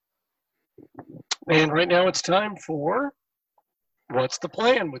And right now it's time for What's the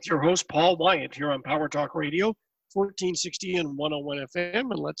Plan with your host, Paul Wyatt, here on Power Talk Radio, 1460 and 101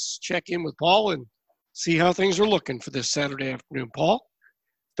 FM. And let's check in with Paul and see how things are looking for this Saturday afternoon. Paul?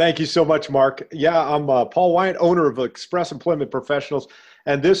 Thank you so much, Mark. Yeah, I'm Paul Wyatt, owner of Express Employment Professionals.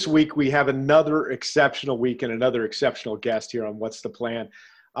 And this week we have another exceptional week and another exceptional guest here on What's the Plan.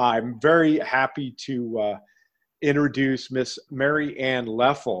 I'm very happy to introduce Miss Mary Ann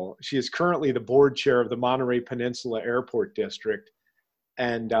Leffel. She is currently the board chair of the Monterey Peninsula Airport District.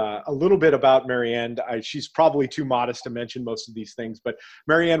 And a little bit about Mary Ann. She's probably too modest to mention most of these things, but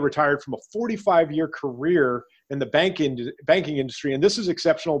Mary Ann retired from a 45-year career in the banking industry. And this is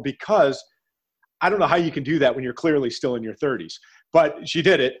exceptional because I don't know how you can do that when you're clearly still in your 30s, but she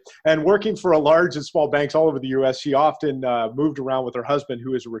did it. And working for large and small banks all over the U.S., she often moved around with her husband,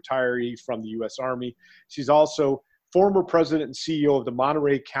 who is a retiree from the U.S. Army. She's also former president and CEO of the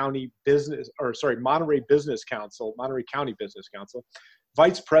Monterey County Business Council,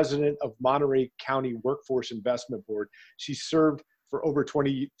 vice president of Monterey County Workforce Investment Board. She served for over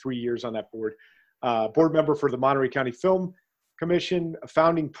 23 years on that board. Board member for the Monterey County Film Commission, a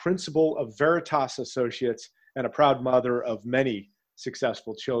founding principal of Veritas Associates, and a proud mother of many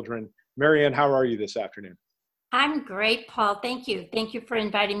successful children. Mary Ann, how are you this afternoon? I'm great, Paul. Thank you. Thank you for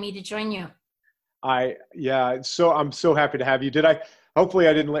inviting me to join you. I'm so happy to have you. Hopefully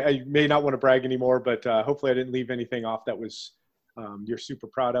I may not want to brag anymore, but hopefully I didn't leave anything off that was you're super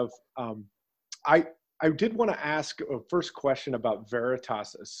proud of. I did want to ask a first question about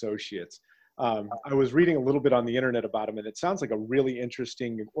Veritas Associates. I was reading a little bit on the internet about them, and it sounds like a really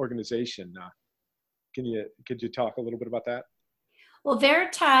interesting organization. Could you talk a little bit about that? Well,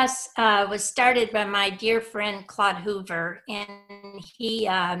 Veritas was started by my dear friend Claude Hoover, and he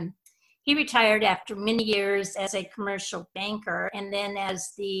retired after many years as a commercial banker, and then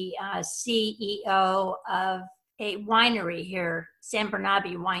as the CEO of a winery here, San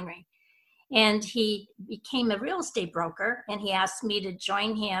Bernabe Winery. And he became a real estate broker, and he asked me to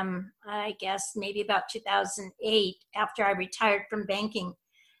join him, I guess, maybe about 2008 after I retired from banking.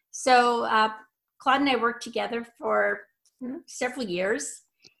 So Claude and I worked together for several years.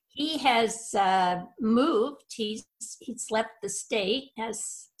 He has moved. He's left the state,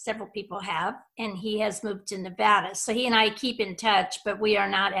 as several people have, and he has moved to Nevada. So he and I keep in touch, but we are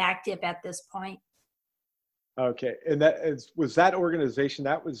not active at this point. Okay, and was that organization?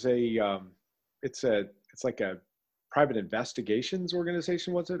 That was it's like a private investigations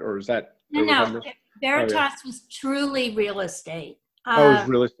organization, was it, or is that? No. Veritas was truly real estate. It was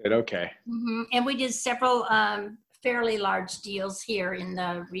real estate. Okay. Mm-hmm. And we did several fairly large deals here in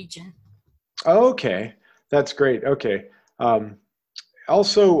the region. Okay, that's great. Okay.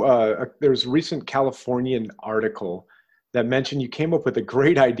 Also, there's a recent Californian article that mentioned you came up with a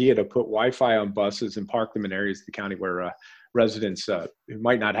great idea to put Wi-Fi on buses and park them in areas of the county where residents who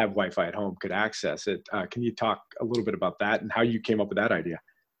might not have Wi-Fi at home could access it. Can you talk a little bit about that and how you came up with that idea?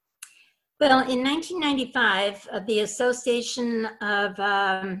 Well, in 1995, the Association of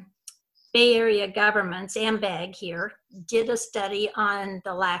Bay Area Governments, AMBAG here, did a study on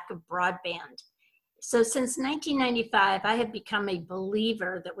the lack of broadband. So since 1995, I have become a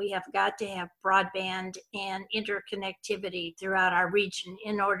believer that we have got to have broadband and interconnectivity throughout our region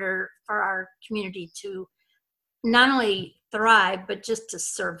in order for our community to not only thrive, but just to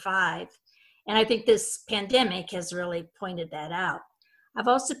survive. And I think this pandemic has really pointed that out. I've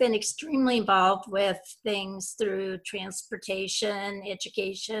also been extremely involved with things through transportation,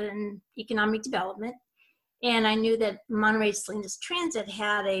 education, economic development. And I knew that Monterey Salinas Transit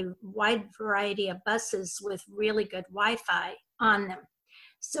had a wide variety of buses with really good Wi-Fi on them.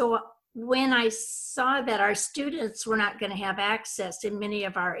 So when I saw that our students were not going to have access in many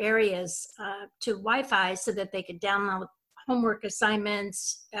of our areas to Wi-Fi so that they could download homework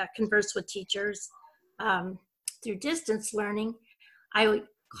assignments, converse with teachers through distance learning, I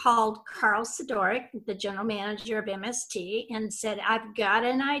called Carl Sidorik, the general manager of MST, and said, I've got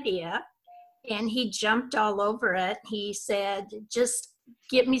an idea. And he jumped all over it. He said, just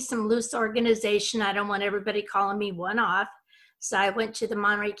give me some loose organization. I don't want everybody calling me one off. So I went to the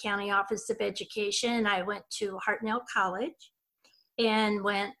Monterey County Office of Education. I went to Hartnell College and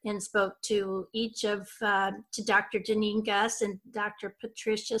went and spoke to to Dr. Janine Gus and Dr.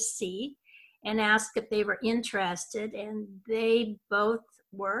 Patricia C. and asked if they were interested. And they both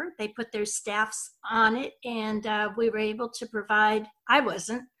were. They put their staffs on it, and we were able to provide.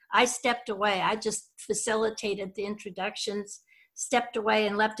 I stepped away. I just facilitated the introductions, stepped away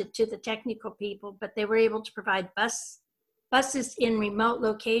and left it to the technical people, but they were able to provide buses in remote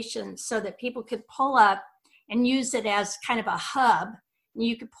locations so that people could pull up and use it as kind of a hub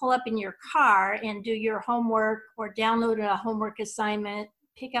You could pull up in your car and do your homework or download a homework assignment,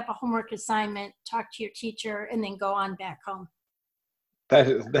 pick up a homework assignment, talk to your teacher, and then go on back home.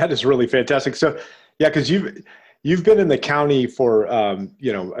 That is really fantastic. So, yeah, because you've been in the county for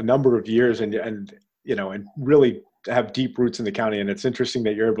a number of years, and really have deep roots in the county, and it's interesting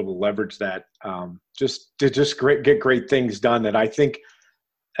that you're able to leverage that just to get great things done. And I think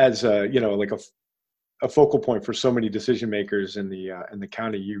as like a focal point for so many decision makers in the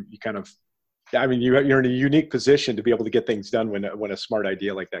county, you kind of, you're in a unique position to be able to get things done when a smart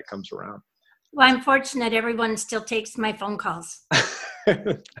idea like that comes around. Well, I'm fortunate everyone still takes my phone calls.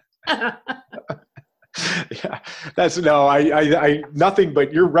 Yeah, I nothing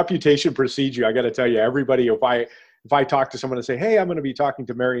but your reputation precedes you. I got to tell you, everybody, if I talk to someone and say, hey, I'm going to be talking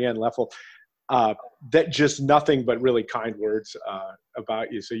to Mary Ann Leffel, that just nothing but really kind words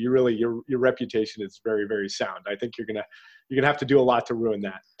about you. So your reputation is very, very sound. I think you're gonna have to do a lot to ruin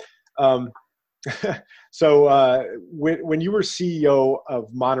that. So when you were CEO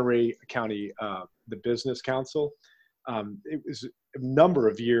of Monterey County, the Business Council, it was a number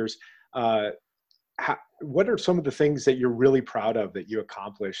of years. What are some of the things that you're really proud of that you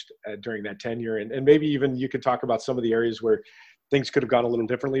accomplished during that tenure? And maybe even you could talk about some of the areas where things could have gone a little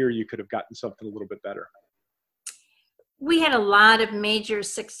differently, or you could have gotten something a little bit better. We had a lot of major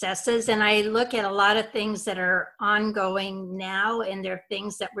successes, and I look at a lot of things that are ongoing now, and they're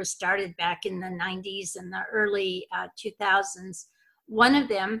things that were started back in the 90s and the early 2000s. One of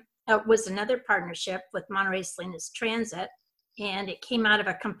them was another partnership with Monterey Salinas Transit, and it came out of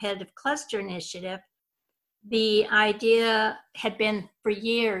a competitive cluster initiative. The idea had been for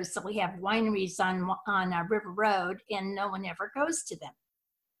years that we have wineries on River Road and no one ever goes to them.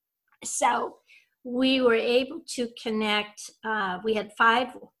 So we were able to connect, we had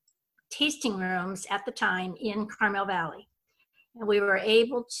 5 tasting rooms at the time in Carmel Valley. And we were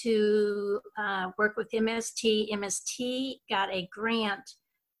able to work with MST. MST got a grant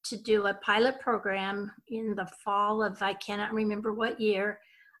to do a pilot program in the fall of, I cannot remember what year,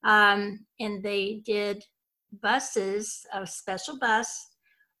 and they did buses, a special bus.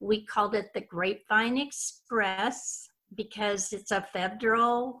 We called it the Grapevine Express because it's a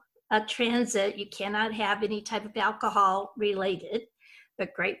federal transit. You cannot have any type of alcohol related,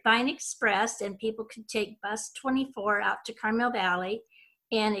 but Grapevine Express, and people could take bus 24 out to Carmel Valley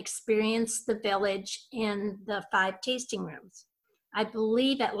and experience the village in the 5 tasting rooms. I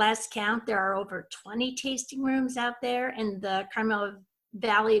believe at last count there are over 20 tasting rooms out there, and the Carmel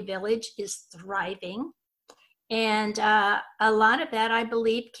Valley Village is thriving. And a lot of that, I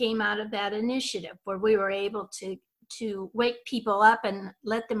believe, came out of that initiative where we were able to wake people up and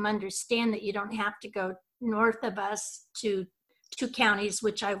let them understand that you don't have to go north of us to 2 counties,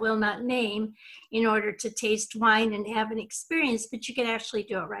 which I will not name, in order to taste wine and have an experience, but you can actually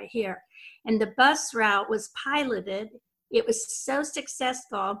do it right here. And the bus route was piloted. It was so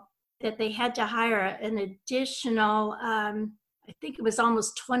successful that they had to hire an additional, I think it was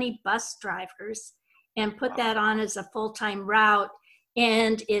almost 20 bus drivers, and put that on as a full-time route.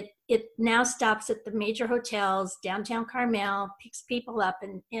 And it now stops at the major hotels, downtown Carmel, picks people up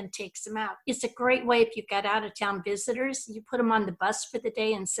and takes them out. It's a great way if you've got out-of-town visitors, you put them on the bus for the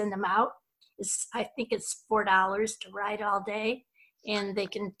day and send them out. I think it's $4 to ride all day, and they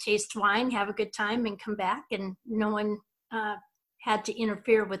can taste wine, have a good time, and come back, and no one had to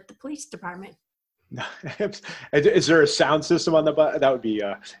interfere with the police department. Is there a sound system on the bus? That would be,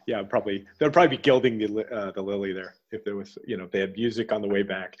 probably, they'd probably be gilding the lily there if there was, if they had music on the way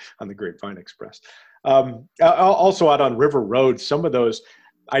back on the Grapevine Express. Also out on River Road, some of those,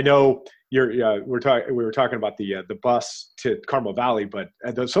 I know we were talking about the bus to Carmel Valley, but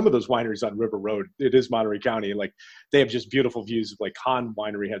some of those wineries on River Road, it is Monterey County, like they have just beautiful views. Like Hahn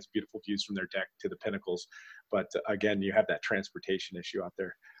Winery has beautiful views from their deck to the pinnacles, but again, you have that transportation issue out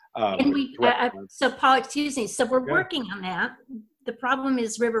there. And so Paul, excuse me. So we're working on that. The problem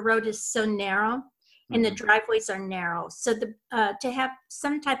is River Road is so narrow, and the driveways are narrow. So to have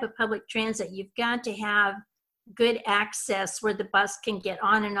some type of public transit, you've got to have good access where the bus can get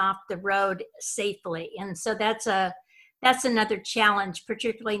on and off the road safely. And so that's another challenge,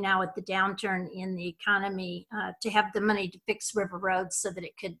 particularly now with the downturn in the economy, to have the money to fix River Road so that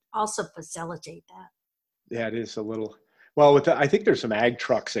it could also facilitate that. Yeah, it is a little. Well, I think there's some ag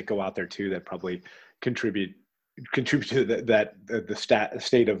trucks that go out there too that probably contribute to the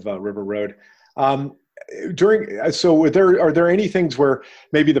state of River Road. So are there any things where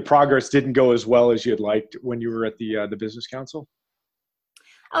maybe the progress didn't go as well as you'd liked when you were at the Business Council?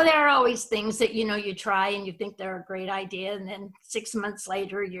 Oh, there are always things that you try and you think they're a great idea, and then 6 months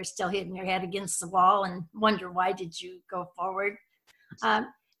later you're still hitting your head against the wall and wonder why did you go forward.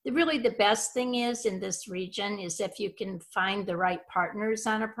 Really the best thing is in this region is if you can find the right partners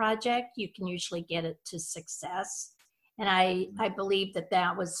on a project, you can usually get it to success. And I believe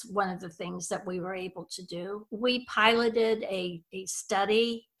that was one of the things that we were able to do. We piloted a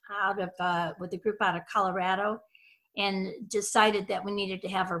study with a group out of Colorado, and decided that we needed to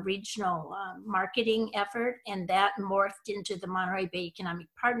have a regional marketing effort, and that morphed into the Monterey Bay Economic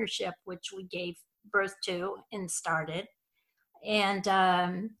Partnership, which we gave birth to and started. And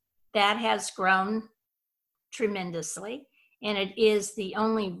that has grown tremendously, and it is the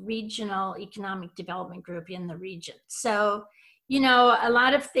only regional economic development group in the region. So, a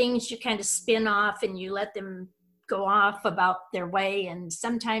lot of things you kind of spin off and you let them go off about their way, and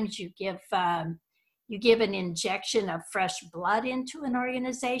sometimes you give an injection of fresh blood into an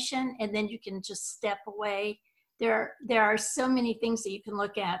organization, and then you can just step away. There are so many things that you can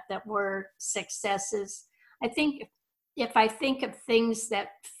look at that were successes. I think if I think of things that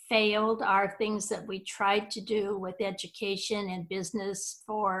failed, are things that we tried to do with education and business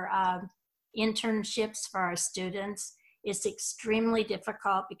for internships for our students. It's extremely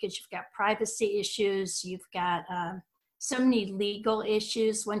difficult because you've got privacy issues, you've got so many legal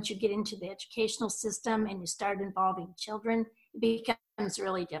issues. Once you get into the educational system and you start involving children, it becomes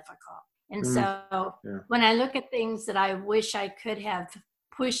really difficult. And so when I look at things that I wish I could have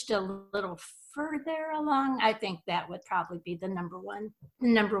pushed a little further along, I think that would probably be the number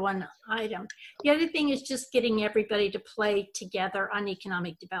one item. The other thing is just getting everybody to play together on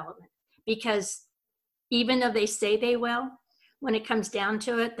economic development, because even though they say they will, when it comes down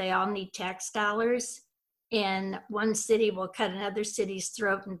to it, they all need tax dollars. And one city will cut another city's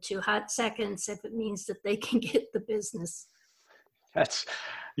throat in 2 hot seconds if it means that they can get the business.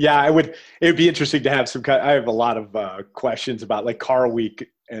 It would be interesting to have I have a lot of questions about like Car Week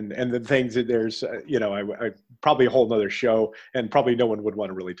and the things that there's, I probably a whole nother show, and probably no one would want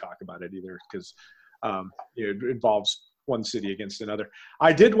to really talk about it either, because it involves one city against another.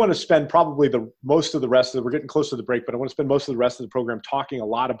 I did want to spend probably most of the rest of we're getting close to the break, but I want to spend most of the rest of the program talking a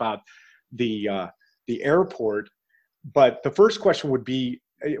lot about the airport. But the first question would be,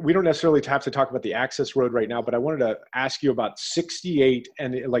 we don't necessarily have to talk about the access road right now, but I wanted to ask you about 68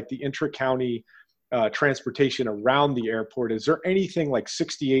 and like the intra-county transportation around the airport. Is there anything like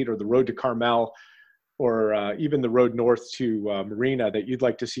 68 or the road to Carmel or even the road north to Marina that you'd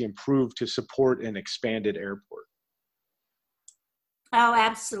like to see improved to support an expanded airport? Oh,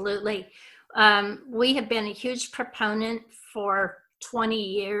 absolutely. We have been a huge proponent for 20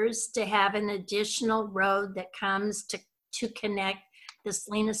 years to have an additional road that comes to connect the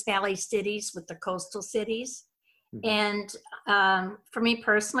Salinas Valley cities with the coastal cities. Mm-hmm. And for me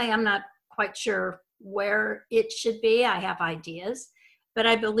personally, I'm not quite sure where it should be. I have ideas, but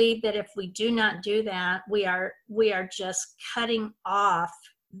I believe that if we do not do that, we are just cutting off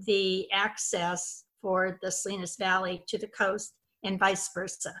the access for the Salinas Valley to the coast and vice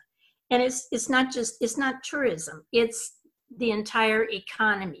versa. And it's not tourism, it's the entire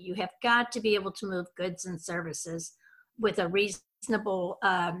economy. You have got to be able to move goods and services with a reasonable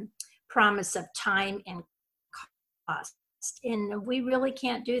promise of time and cost. And we really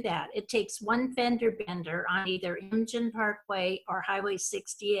can't do that. It takes one fender bender on either Imogen Parkway or Highway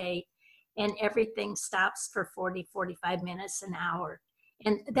 68, and everything stops for 40, 45 minutes, an hour.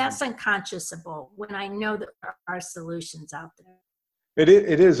 And that's unconscionable when I know that there are solutions out there. It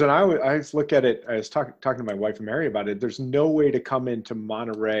is, and I look at it. I was talking to my wife Mary about it. There's no way to come into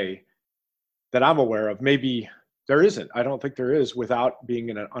Monterey that I'm aware of. Maybe there isn't. I don't think there is without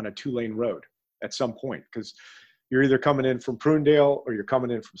being on a 2-lane road at some point, because you're either coming in from Prunedale or you're coming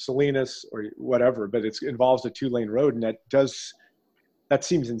in from Salinas or whatever. But it involves a 2-lane road, and that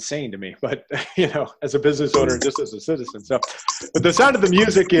seems insane to me. But as a business owner, just as a citizen. So, but the sound of the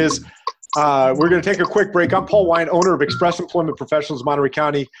music is. We're going to take a quick break. I'm Paul Wyant, owner of Express Employment Professionals, Monterey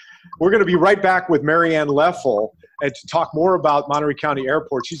County. We're going to be right back with Mary Ann Leffel and to talk more about Monterey County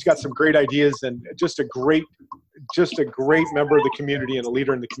Airport. She's got some great ideas and just a great member of the community and a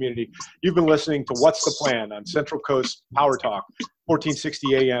leader in the community. You've been listening to What's the Plan on Central Coast Power Talk,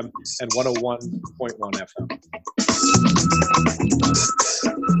 1460 AM and 101.1 FM.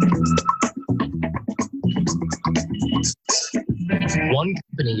 One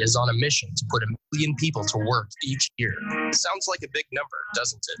company is on a mission to put 1 million people to work each year. Sounds like a big number,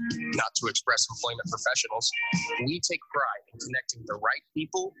 doesn't it? Not to Express Employment Professionals. We take pride in connecting the right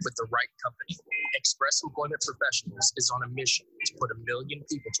people with the right company. Express Employment Professionals is on a mission to put 1 million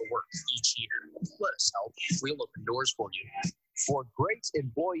people to work each year. Let us help. We'll open doors for you. For great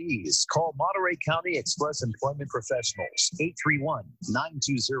employees, call Monterey County Express Employment Professionals,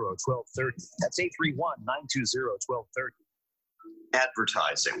 831-920-1230. That's 831-920-1230.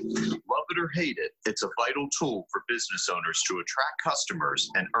 Advertising. Love it or hate it, it's a vital tool for business owners to attract customers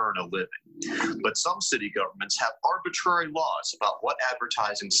and earn a living. But some city governments have arbitrary laws about what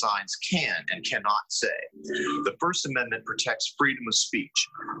advertising signs can and cannot say. The First Amendment protects freedom of speech.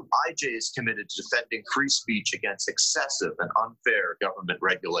 IJ is committed to defending free speech against excessive and unfair government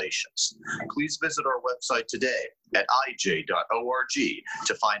regulations. Please visit our website today at ij.org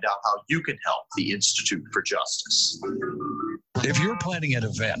to find out how you can help the Institute for Justice. If you're planning an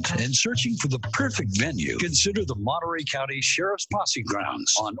event and searching for the perfect venue, consider the Monterey County Sheriff's Posse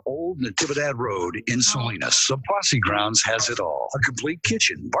Grounds on Old Natividad Road in Salinas. The Posse Grounds has it all. A complete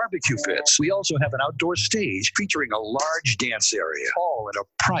kitchen, barbecue pits. We also have an outdoor stage featuring a large dance area, all in a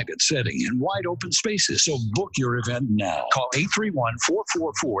private setting in wide open spaces. So book your event now. Call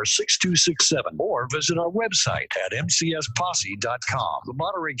 831-444-6267 or visit our website at mcsposse.com. The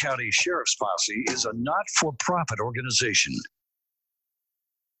Monterey County Sheriff's Posse is a not-for-profit organization.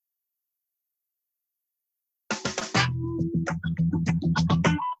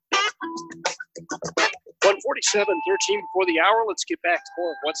 147:13 before the hour. Let's get back to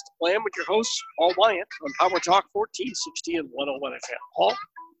more of What's the Plan with your host, Paul Wyant on Power Talk 1460 and 101 FM. Paul?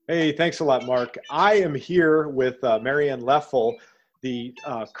 Hey, thanks a lot, Mark. I am here with Marianne Leffel, the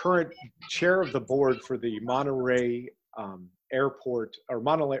current chair of the board for the Monterey Airport, or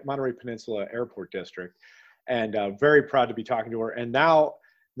Monterey Peninsula Airport District, and very proud to be talking to her. And now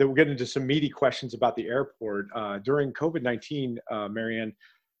that we're getting into some meaty questions about the airport, during COVID-19, Marianne,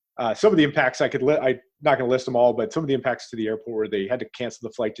 some of the impacts I'm not going to list them all, but some of the impacts to the airport were they had to cancel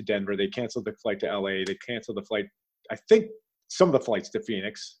the flight to Denver, they canceled the flight to LA, they canceled the flight, I think some of the flights to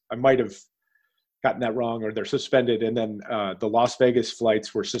Phoenix. I might have gotten that wrong, or they're suspended. And then the Las Vegas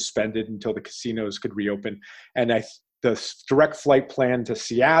flights were suspended until the casinos could reopen. And the direct flight plan to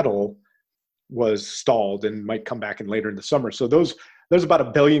Seattle was stalled and might come back in later in the summer. So there's about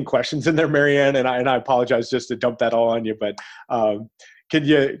 1 billion questions in there, Marianne, and I apologize just to dump that all on you, but can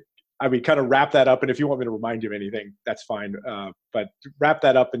you, kind of wrap that up? And if you want me to remind you of anything, that's fine. But wrap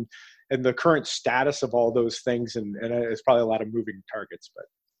that up and the current status of all those things. And it's probably a lot of moving targets, but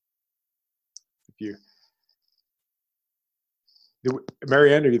if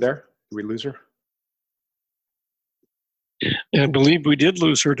Marianne, are you there? Did we lose her? I believe we did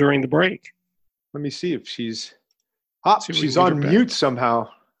lose her during the break. Let me see if she's She's on mute somehow.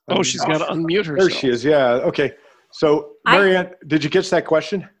 Oh, she's got to unmute herself. There she is. Yeah. Okay. So Marianne, did you catch that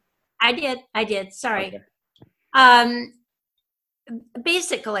question? I did. Sorry. Okay.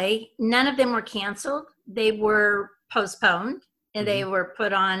 Basically, none of them were canceled. They were postponed and they were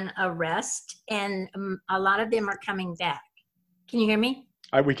put on a rest, and a lot of them are coming back. Can you hear me?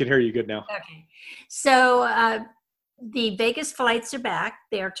 We can hear you good now. Okay. So the Vegas flights are back.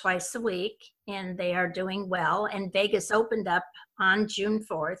 They are twice a week, and they are doing well. And Vegas opened up on June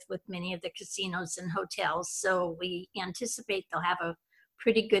 4th with many of the casinos and hotels. So we anticipate they'll have a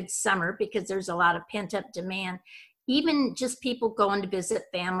pretty good summer because there's a lot of pent-up demand. Even just people going to visit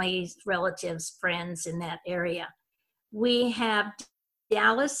families, relatives, friends in that area. We have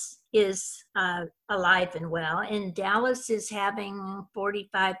Dallas is alive and well, and Dallas is having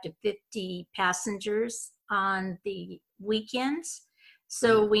 45 to 50 passengers on the weekends.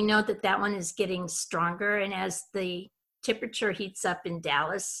 So we know that one is getting stronger. And as the temperature heats up in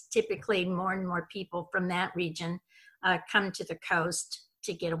Dallas, typically more and more people from that region come to the coast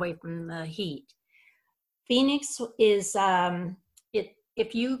to get away from the heat. Phoenix is,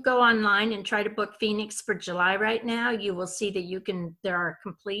 if you go online and try to book Phoenix for July right now, you will see that there are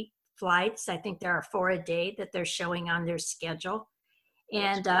complete flights. I think there are 4 a day that they're showing on their schedule.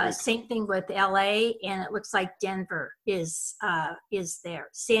 And same thing with LA, and it looks like Denver is there.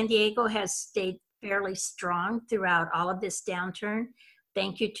 San Diego has stayed fairly strong throughout all of this downturn.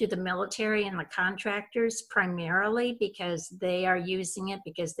 Thank you to the military and the contractors primarily, because they are using it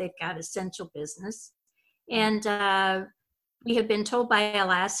because they've got essential business. And we have been told by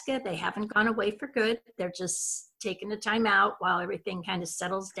Alaska they haven't gone away for good. They're just taking the time out while everything kind of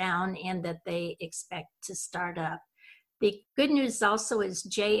settles down, and that they expect to start up. The good news also is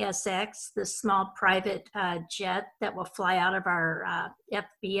JSX, the small private jet that will fly out of our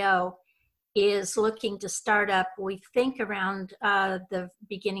FBO, is looking to start up, we think, around the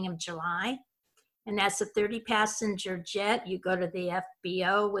beginning of July. And that's a 30-passenger jet. You go to the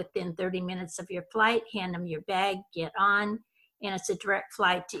FBO within 30 minutes of your flight, hand them your bag, get on, and it's a direct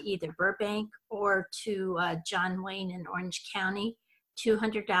flight to either Burbank or to John Wayne in Orange County,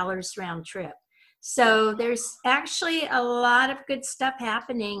 $200 round trip. So there's actually a lot of good stuff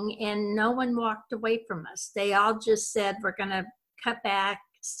happening, and no one walked away from us. They all just said, we're going to cut back,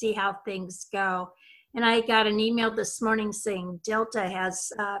 see how things go. And I got an email this morning saying Delta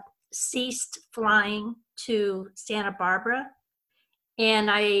has ceased flying to Santa Barbara.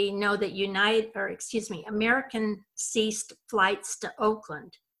 And I know that American ceased flights to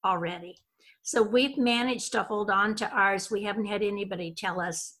Oakland already. So we've managed to hold on to ours. We haven't had anybody tell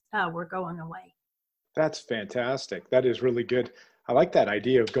us we're going away. That's fantastic. That is really good. I like that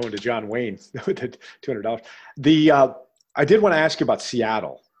idea of going to John Wayne with the $200. I did want to ask you about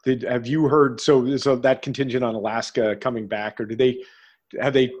Seattle. Have you heard, so that contingent on Alaska coming back, or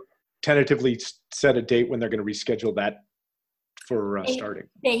have they tentatively set a date when they're going to reschedule that for starting?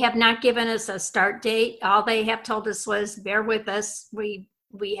 They have not given us a start date. All they have told us was, bear with us. We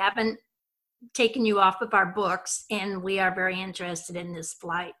haven't taken you off of our books, and we are very interested in this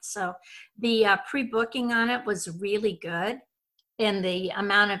flight. So the pre-booking on it was really good, and the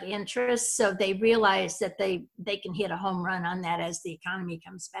amount of interest. So they realize that they can hit a home run on that as the economy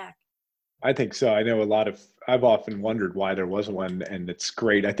comes back. I think so. I know I've often wondered why there wasn't one, and it's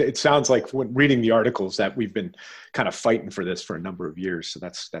great. It sounds like when reading the articles that we've been kind of fighting for this for a number of years. So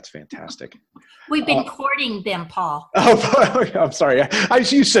that's fantastic. We've been courting them, Paul. Oh, I'm sorry. I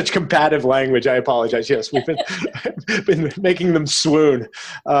use such combative language. I apologize. Yes, we've been making them swoon.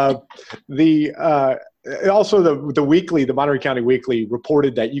 Also, the Monterey County Weekly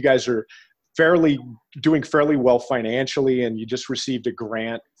reported that you guys are doing fairly well financially, and you just received a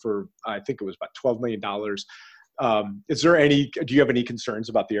grant for, I think it was about $12 million. Do you have any concerns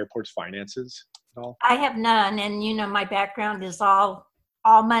about the airport's finances at all? I have none. And my background is all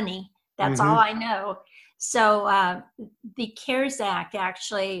money. That's all I know. So the CARES Act,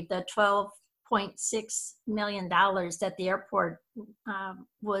 actually, the $12.6 million that the airport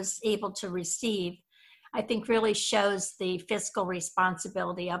was able to receive, I think really shows the fiscal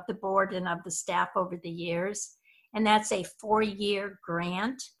responsibility of the board and of the staff over the years. And that's a 4-year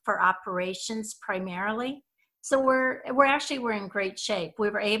grant for operations primarily. So we're in great shape. We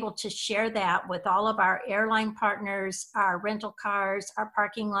were able to share that with all of our airline partners, our rental cars, our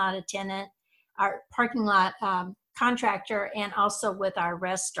parking lot attendant, our parking lot contractor, and also with our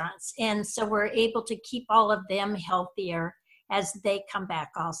restaurants. And so we're able to keep all of them healthier as they come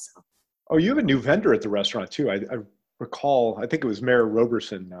back also. Oh, you have a new vendor at the restaurant too. I recall, I think it was Mayor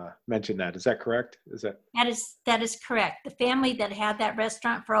Roberson mentioned that. Is that correct? That is correct. The family that had that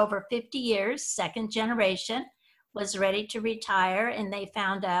restaurant for over 50 years, second generation, was ready to retire, and they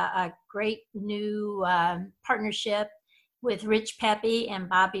found a great new partnership with Rich Pepe and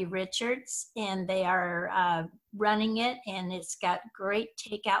Bobby Richards, and they are running it, and it's got great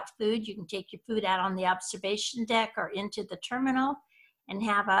takeout food. You can take your food out on the observation deck or into the terminal and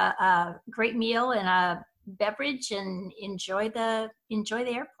have a great meal and a beverage and enjoy the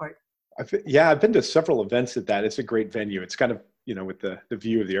airport. I've been to several events at that. It's a great venue. It's kind of, with the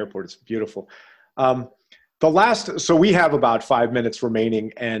view of the airport, it's beautiful. So we have about 5 minutes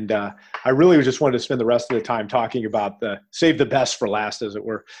remaining, and I really just wanted to spend the rest of the time talking about save the best for last, as it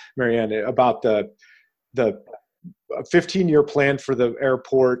were, Marianne, about the 15-year plan for the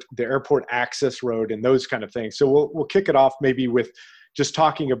airport access road, and those kind of things. So we'll kick it off maybe with just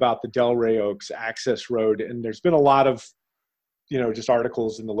talking about the Delray Oaks access road. And there's been a lot of, just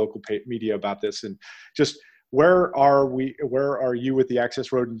articles in the local media about this, and just where are you with the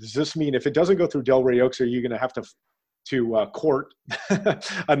access road? And does this mean if it doesn't go through Delray Oaks, are you going to have to court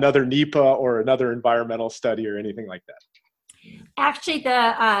another NEPA or another environmental study or anything like that? Actually,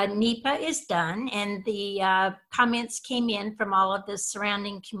 the NEPA is done, and the comments came in from all of the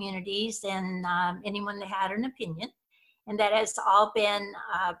surrounding communities and anyone that had an opinion. And that has all been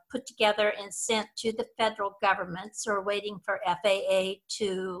put together and sent to the federal government. So we're waiting for FAA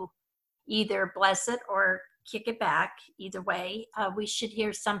to either bless it or kick it back. Either way, we should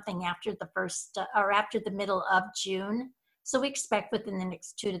hear something after the middle of June. So we expect within the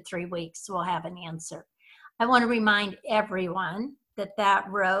next 2 to 3 weeks, we'll have an answer. I want to remind everyone that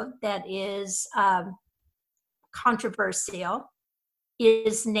road that is controversial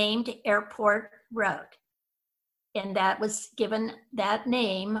is named Airport Road. And that was given that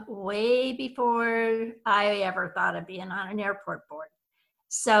name way before I ever thought of being on an airport board.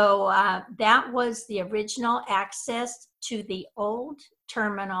 So that was the original access to the old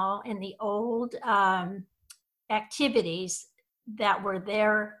terminal and the old activities that were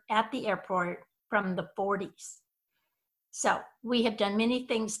there at the airport from the 40s. So we have done many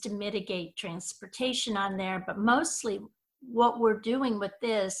things to mitigate transportation on there, but mostly what we're doing with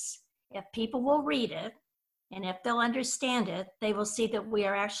this, if people will read it, and if they'll understand it, they will see that we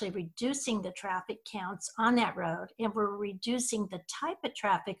are actually reducing the traffic counts on that road, and we're reducing the type of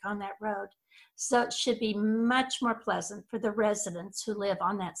traffic on that road. So it should be much more pleasant for the residents who live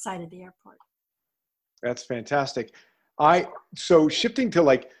on that side of the airport. That's fantastic. So shifting to,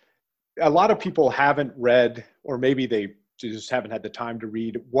 like, a lot of people haven't read, or maybe they just haven't had the time to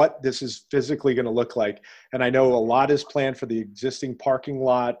read what this is physically going to look like. And I know a lot is planned for the existing parking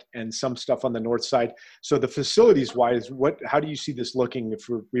lot and some stuff on the north side. So the facilities wise, how do you see this looking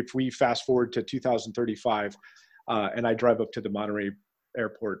if we fast forward to 2035 and I drive up to the Monterey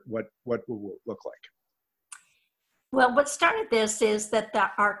Airport, what will it look like? Well, what started this is that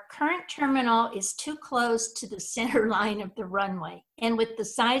our current terminal is too close to the center line of the runway. And with the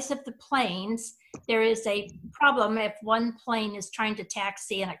size of the planes, there is a problem if one plane is trying to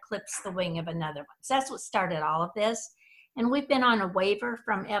taxi and it clips the wing of another one. So that's what started all of this. And we've been on a waiver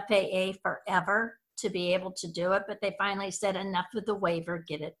from FAA forever to be able to do it, but they finally said enough of the waiver,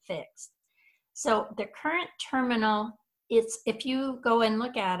 get it fixed. So the current terminal, if you go and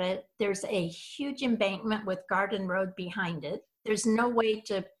look at it, there's a huge embankment with Garden Road behind it. There's no way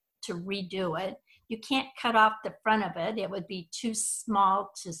to redo it. You can't cut off the front of it. It would be too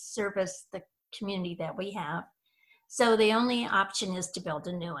small to service the community that we have. So the only option is to build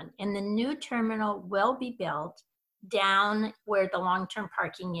a new one. And the new terminal will be built down where the long-term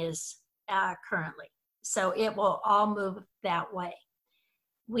parking is currently. So it will all move that way.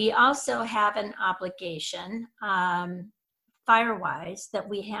 We also have an obligation, fire-wise, that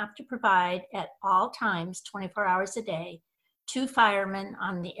we have to provide at all times, 24 hours a day, 2 firemen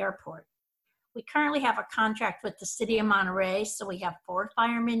on the airport. We currently have a contract with the city of Monterey, so we have 4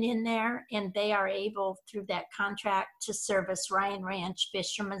 firemen in there, and they are able, through that contract, to service Ryan Ranch,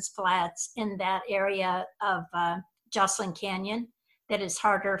 Fisherman's Flats, in that area of Jocelyn Canyon that is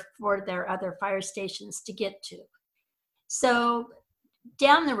harder for their other fire stations to get to. So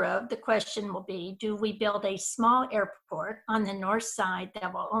down the road, the question will be, do we build a small airport on the north side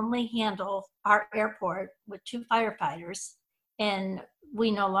that will only handle our airport with 2 firefighters, and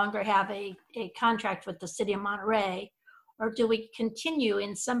we no longer have a contract with the city of Monterey? Or do we continue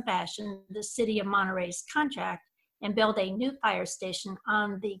in some fashion the city of Monterey's contract and build a new fire station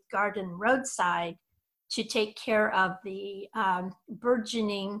on the Garden Road side to take care of the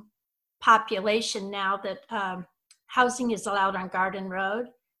burgeoning population now that housing is allowed on Garden Road?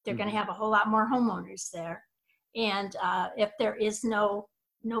 They're going to have a whole lot more homeowners there. And if there is no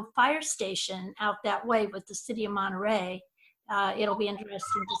fire station out that way with the city of Monterey, it'll be interesting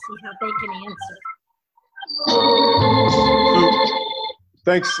to see how they can answer.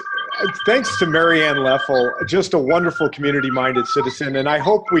 Thanks to Mary Ann Leffel, just a wonderful community-minded citizen. And I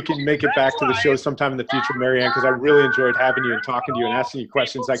hope we can make it back to the show sometime in the future, Mary Ann, because I really enjoyed having you and talking to you and asking you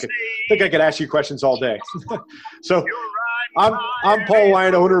questions. I think I could ask you questions all day. So I'm Paul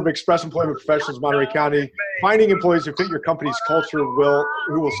Wyatt, owner of Express Employment Professionals, Monterey County. Finding employees who fit your company's culture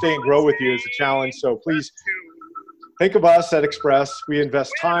who will stay and grow with you is a challenge. So please think of us at Express. We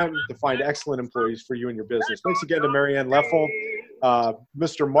invest time to find excellent employees for you and your business. Thanks again to Mary Ann Leffel,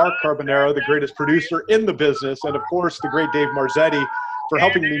 Mr. Mark Carbonaro, the greatest producer in the business, and of course, the great Dave Marzetti for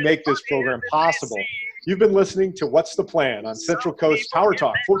helping me make this program possible. You've been listening to What's the Plan on Central Coast Power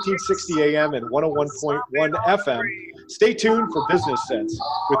Talk, 1460 AM and 101.1 FM. Stay tuned for Business Sense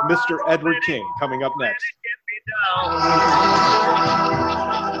with Mr. Edward King coming up next.